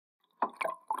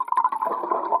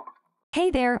Hey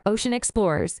there, ocean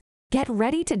explorers! Get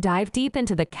ready to dive deep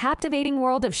into the captivating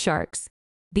world of sharks.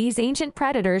 These ancient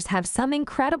predators have some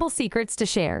incredible secrets to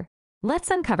share.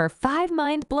 Let's uncover 5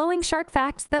 mind-blowing shark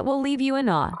facts that will leave you in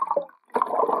awe.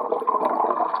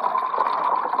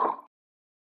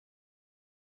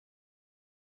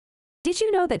 Did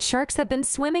you know that sharks have been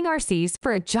swimming our seas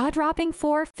for a jaw-dropping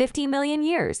 450 million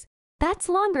years? That's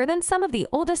longer than some of the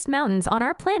oldest mountains on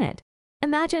our planet.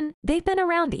 Imagine, they've been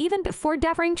around even before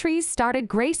differing trees started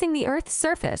gracing the Earth's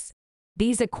surface.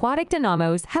 These aquatic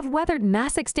dynamos have weathered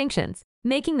mass extinctions,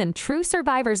 making them true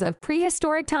survivors of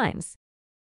prehistoric times.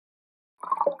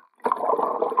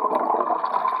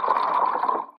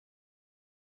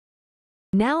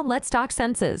 Now let's talk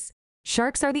senses.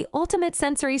 Sharks are the ultimate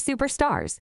sensory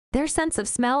superstars. Their sense of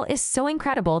smell is so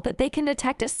incredible that they can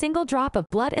detect a single drop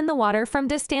of blood in the water from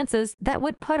distances that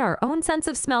would put our own sense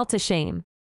of smell to shame.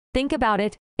 Think about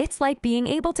it, it's like being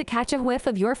able to catch a whiff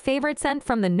of your favorite scent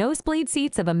from the nosebleed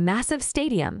seats of a massive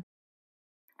stadium.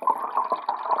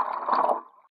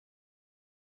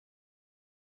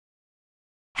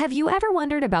 Have you ever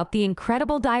wondered about the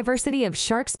incredible diversity of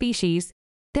shark species?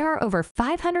 There are over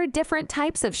 500 different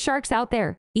types of sharks out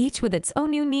there, each with its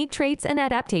own unique traits and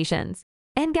adaptations.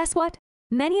 And guess what?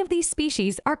 Many of these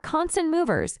species are constant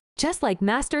movers, just like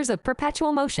masters of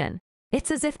perpetual motion. It's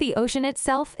as if the ocean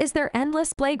itself is their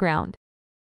endless playground.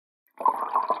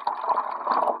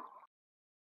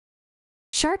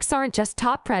 Sharks aren't just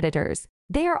top predators,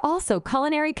 they are also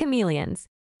culinary chameleons.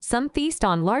 Some feast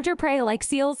on larger prey like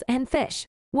seals and fish,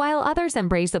 while others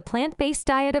embrace a plant-based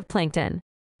diet of plankton.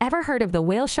 Ever heard of the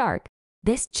whale shark?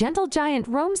 This gentle giant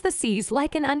roams the seas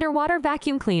like an underwater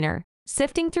vacuum cleaner,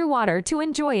 sifting through water to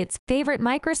enjoy its favorite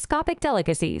microscopic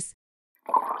delicacies.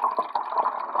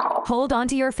 Hold on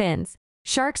to your fins.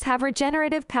 Sharks have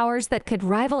regenerative powers that could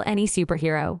rival any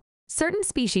superhero. Certain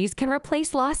species can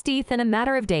replace lost teeth in a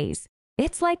matter of days.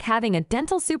 It's like having a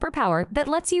dental superpower that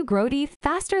lets you grow teeth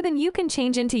faster than you can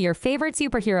change into your favorite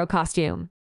superhero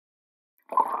costume.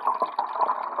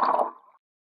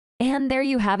 And there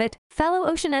you have it, fellow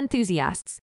ocean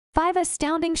enthusiasts. 5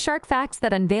 astounding shark facts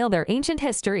that unveil their ancient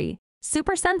history,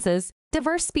 super senses,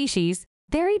 diverse species,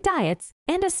 varied diets,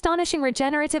 and astonishing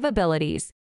regenerative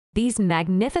abilities. These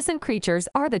magnificent creatures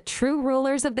are the true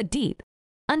rulers of the deep.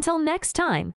 Until next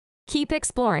time, keep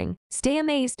exploring, stay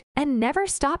amazed, and never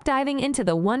stop diving into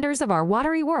the wonders of our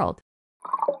watery world.